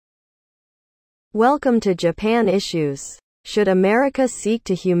Welcome to Japan Issues. Should America seek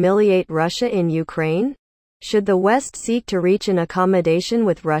to humiliate Russia in Ukraine? Should the West seek to reach an accommodation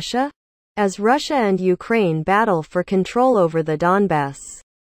with Russia? As Russia and Ukraine battle for control over the Donbas,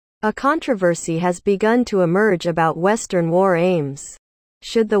 a controversy has begun to emerge about Western war aims.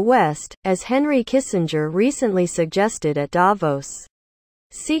 Should the West, as Henry Kissinger recently suggested at Davos,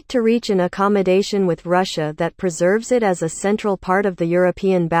 seek to reach an accommodation with Russia that preserves it as a central part of the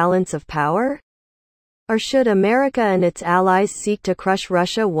European balance of power? Or should America and its allies seek to crush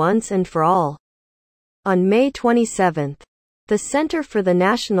Russia once and for all? On May 27, the Center for the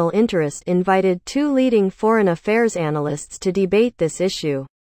National Interest invited two leading foreign affairs analysts to debate this issue.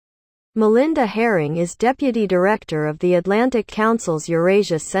 Melinda Haring is Deputy Director of the Atlantic Council's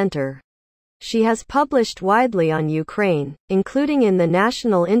Eurasia Center. She has published widely on Ukraine, including in the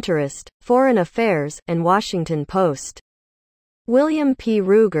National Interest, Foreign Affairs, and Washington Post. William P.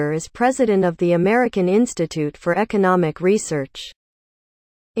 Ruger is president of the American Institute for Economic Research.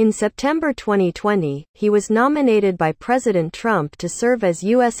 In September 2020, he was nominated by President Trump to serve as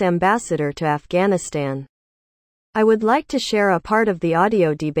U.S. ambassador to Afghanistan. I would like to share a part of the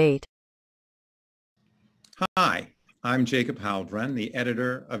audio debate. Hi, I'm Jacob Haldren, the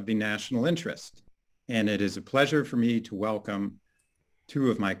editor of the National Interest, and it is a pleasure for me to welcome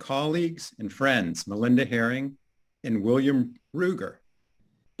two of my colleagues and friends, Melinda Haring and William Ruger,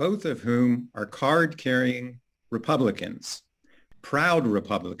 both of whom are card-carrying Republicans, proud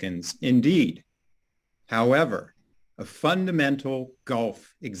Republicans indeed. However, a fundamental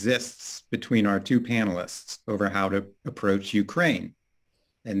gulf exists between our two panelists over how to approach Ukraine.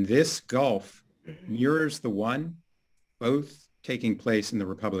 And this gulf mirrors the one both taking place in the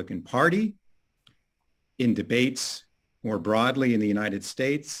Republican Party, in debates more broadly in the United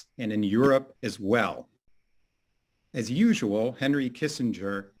States, and in Europe as well. As usual, Henry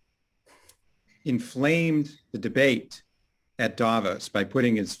Kissinger inflamed the debate at Davos by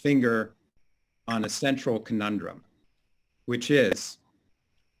putting his finger on a central conundrum, which is,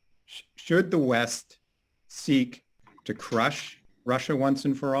 should the West seek to crush Russia once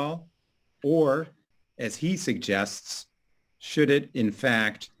and for all? Or, as he suggests, should it in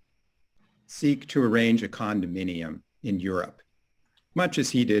fact seek to arrange a condominium in Europe, much as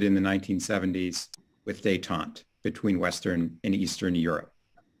he did in the 1970s with détente between Western and Eastern Europe?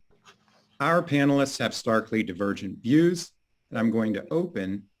 Our panelists have starkly divergent views, and I'm going to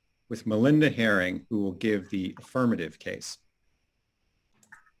open with Melinda Haring, who will give the affirmative case.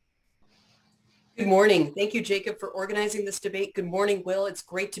 Good morning. Thank you, Jacob, for organizing this debate. Good morning, Will. It's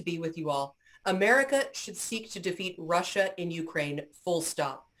great to be with you all. America should seek to defeat Russia in Ukraine, full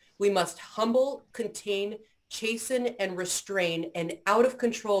stop. We must humble, contain, chasten, and restrain an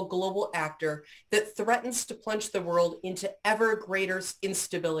out-of-control global actor that threatens to plunge the world into ever greater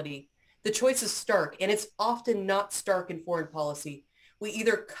instability. The choice is stark, and it's often not stark in foreign policy. We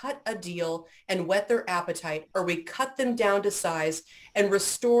either cut a deal and whet their appetite, or we cut them down to size and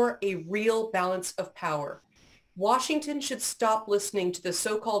restore a real balance of power. Washington should stop listening to the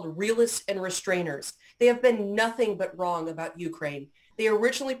so-called realists and restrainers. They have been nothing but wrong about Ukraine. They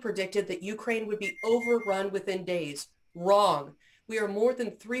originally predicted that Ukraine would be overrun within days. Wrong. We are more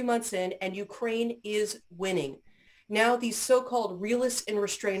than 3 months in, and Ukraine is winning. Now these so-called realists and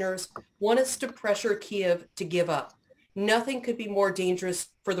restrainers want us to pressure Kiev to give up. Nothing could be more dangerous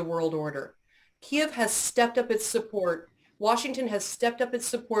for the world order. Kiev has stepped up its support. Washington has stepped up its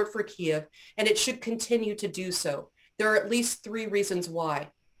support for Kiev, and it should continue to do so. There are at least 3 reasons why.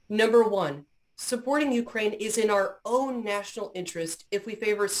 Number 1, supporting Ukraine is in our own national interest if we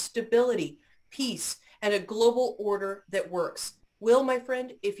favor stability, peace, and a global order that works. Will, my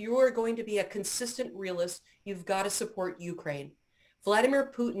friend, if you are going to be a consistent realist, you've got to support Ukraine.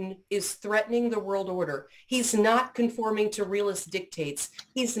 Vladimir Putin is threatening the world order. He's not conforming to realist dictates.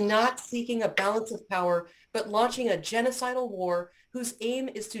 He's not seeking a balance of power, but launching a genocidal war whose aim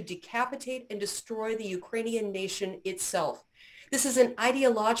is to decapitate and destroy the Ukrainian nation itself. This is an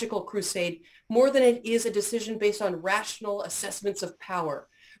ideological crusade more than it is a decision based on rational assessments of power.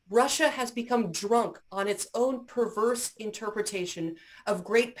 Russia has become drunk on its own perverse interpretation of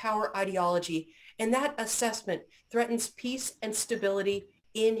great power ideology, and that assessment threatens peace and stability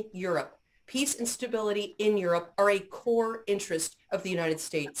in Europe. Peace and stability in Europe are a core interest of the United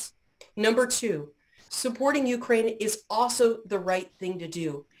States. Number 2, supporting Ukraine is also the right thing to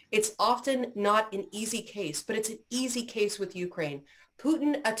do. It's often not an easy case, but it's an easy case with Ukraine.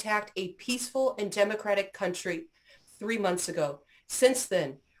 Putin attacked a peaceful and democratic country 3 months ago. Since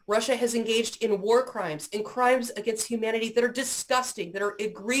then, Russia has engaged in war crimes and crimes against humanity that are disgusting, that are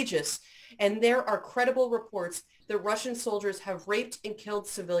egregious, and there are credible reports that Russian soldiers have raped and killed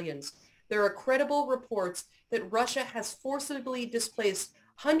civilians. There are credible reports that Russia has forcibly displaced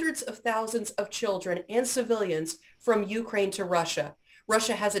hundreds of thousands of children and civilians from Ukraine to Russia.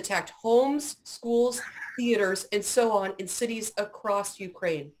 Russia has attacked homes, schools, theaters, and so on in cities across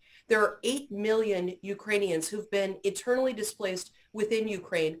Ukraine. There are 8 million Ukrainians who've been internally displaced within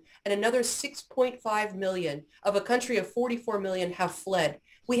Ukraine, and another 6.5 million of a country of 44 million have fled.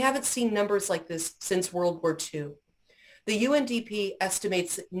 We haven't seen numbers like this since World War II. The UNDP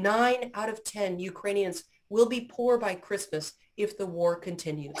estimates that 9 out of 10 Ukrainians will be poor by Christmas if the war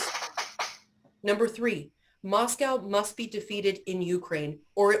continues. Number 3, Moscow must be defeated in Ukraine,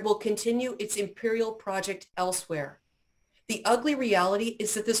 or it will continue its imperial project elsewhere. The ugly reality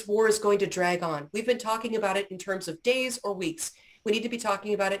is that this war is going to drag on. We've been talking about it in terms of days or weeks. We need to be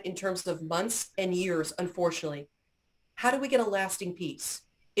talking about it in terms of months and years, unfortunately. How do we get a lasting peace?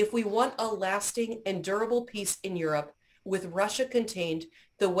 If we want a lasting and durable peace in Europe, with Russia contained,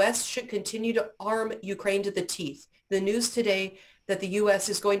 the West should continue to arm Ukraine to the teeth. The news today that the U.S.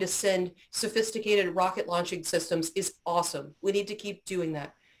 is going to send sophisticated rocket launching systems is awesome. We need to keep doing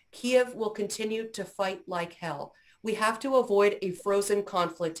that. Kiev will continue to fight like hell. We have to avoid a frozen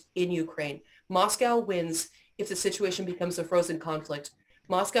conflict in Ukraine. Moscow wins if the situation becomes a frozen conflict.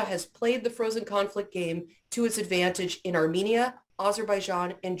 Moscow has played the frozen conflict game to its advantage in Armenia,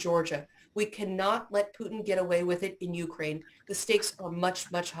 Azerbaijan, and Georgia. We cannot let Putin get away with it in Ukraine. The stakes are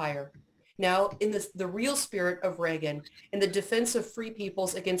much, much higher. Now, in the real spirit of Reagan, in the defense of free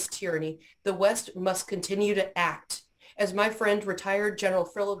peoples against tyranny, the West must continue to act. As my friend, retired General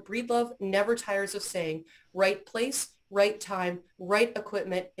Philip Breedlove never tires of saying, right place, right time, right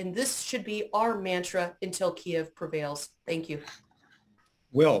equipment, and this should be our mantra until Kiev prevails. Thank you.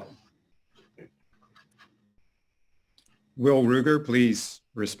 Will Ruger, please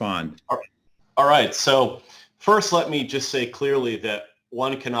respond. All right. So first, let me just say clearly that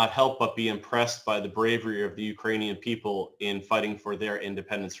one cannot help but be impressed by the bravery of the Ukrainian people in fighting for their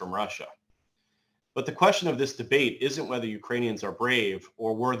independence from Russia. But the question of this debate isn't whether Ukrainians are brave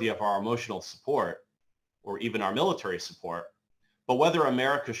or worthy of our emotional support, or even our military support, but whether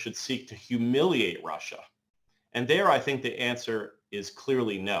America should seek to humiliate Russia. And there, I think the answer is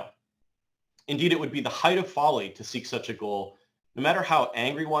clearly no. Indeed, it would be the height of folly to seek such a goal, no matter how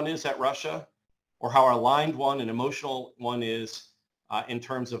angry one is at Russia or how aligned one and emotional one is in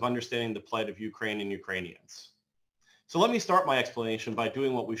terms of understanding the plight of Ukraine and Ukrainians. So let me start my explanation by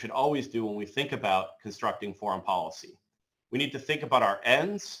doing what we should always do when we think about constructing foreign policy. We need to think about our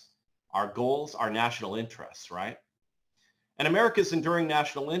ends, our goals, our national interests, right? And America's enduring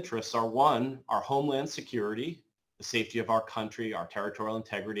national interests are, one, our homeland security, the safety of our country, our territorial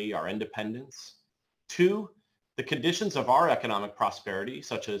integrity, our independence. Two, the conditions of our economic prosperity,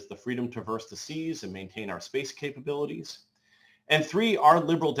 such as the freedom to traverse the seas and maintain our space capabilities. And three, our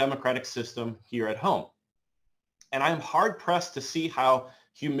liberal democratic system here at home. And I'm hard-pressed to see how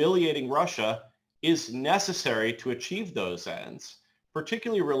humiliating Russia is necessary to achieve those ends,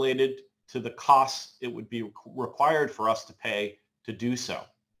 particularly related to the costs it would be required for us to pay to do so.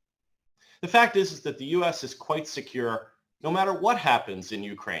 The fact is that the U.S. is quite secure no matter what happens in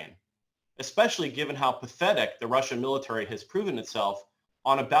Ukraine, especially given how pathetic the Russian military has proven itself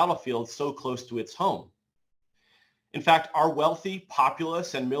on a battlefield so close to its home. In fact, our wealthy,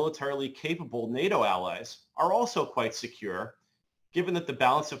 populous, and militarily capable NATO allies are also quite secure, given that the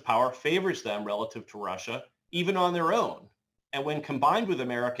balance of power favors them relative to Russia, even on their own. And when combined with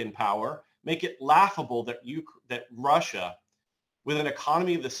American power, make it laughable that Russia, with an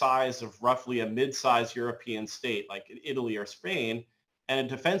economy the size of roughly a mid-sized European state like Italy or Spain, and a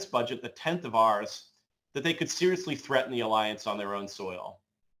defense budget the 10th of ours, that they could seriously threaten the alliance on their own soil.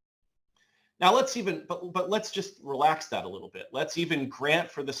 Now let's just relax that a little bit. Let's even grant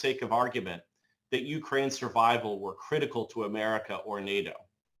for the sake of argument that Ukraine's survival were critical to America or NATO.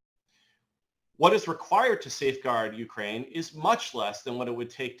 What is required to safeguard Ukraine is much less than what it would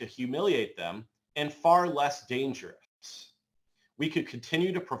take to humiliate them and far less dangerous. We could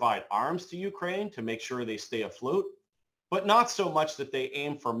continue to provide arms to Ukraine to make sure they stay afloat, but not so much that they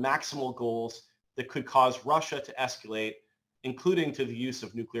aim for maximal goals that could cause Russia to escalate, including to the use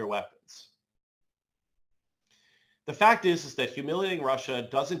of nuclear weapons. The fact is that humiliating Russia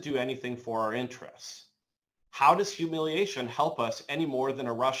doesn't do anything for our interests. How does humiliation help us any more than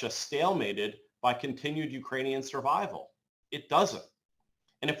a Russia stalemated by continued Ukrainian survival? It doesn't.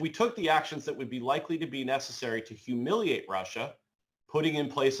 And if we took the actions that would be likely to be necessary to humiliate Russia, putting in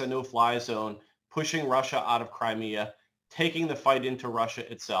place a no-fly zone, pushing Russia out of Crimea, taking the fight into Russia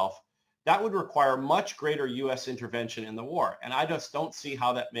itself, that would require much greater U.S. intervention in the war. And I just don't see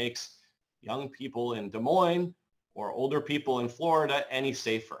how that makes young people in Des Moines or older people in Florida any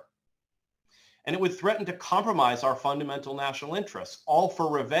safer. And it would threaten to compromise our fundamental national interests, all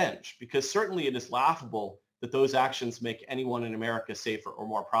for revenge, because certainly it is laughable that those actions make anyone in America safer or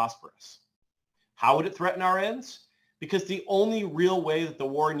more prosperous. How would it threaten our ends? Because the only real way that the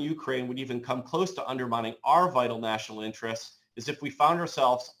war in Ukraine would even come close to undermining our vital national interests is if we found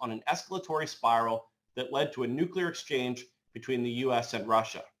ourselves on an escalatory spiral that led to a nuclear exchange between the US and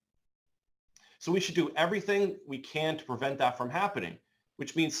Russia. So we should do everything we can to prevent that from happening,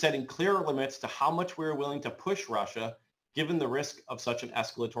 which means setting clearer limits to how much we are willing to push Russia given the risk of such an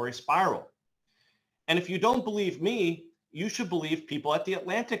escalatory spiral. And if you don't believe me, you should believe people at the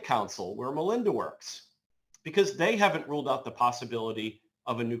Atlantic Council, where Melinda works, because they haven't ruled out the possibility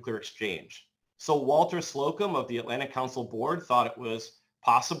of a nuclear exchange. So Walter Slocum of the Atlantic Council board thought it was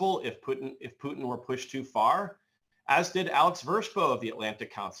possible if Putin were pushed too far, as did Alex Vershbow of the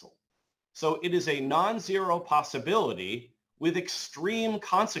Atlantic Council. So it is a non-zero possibility with extreme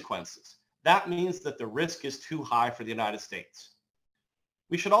consequences. That means that the risk is too high for the United States.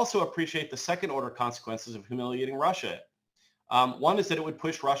 We should also appreciate the second order consequences of humiliating Russia. One is that it would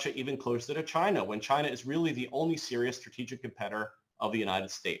push Russia even closer to China, when China is really the only serious strategic competitor of the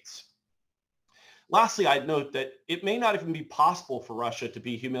United States. Lastly, I'd note that it may not even be possible for Russia to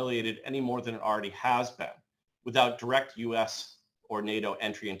be humiliated any more than it already has been, without direct US or NATO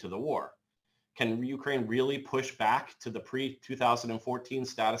entry into the war. Can Ukraine really push back to the pre-2014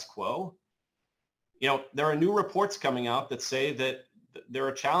 status quo? There are new reports coming out that say that there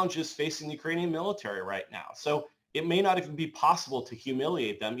are challenges facing the Ukrainian military right now. So it may not even be possible to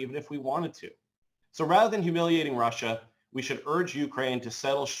humiliate them, even if we wanted to. So rather than humiliating Russia, we should urge Ukraine to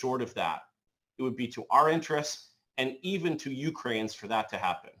settle short of that. It would be to our interests and even to Ukraine's for that to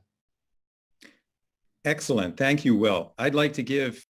happen. Excellent. Thank you, Will. I'd like to give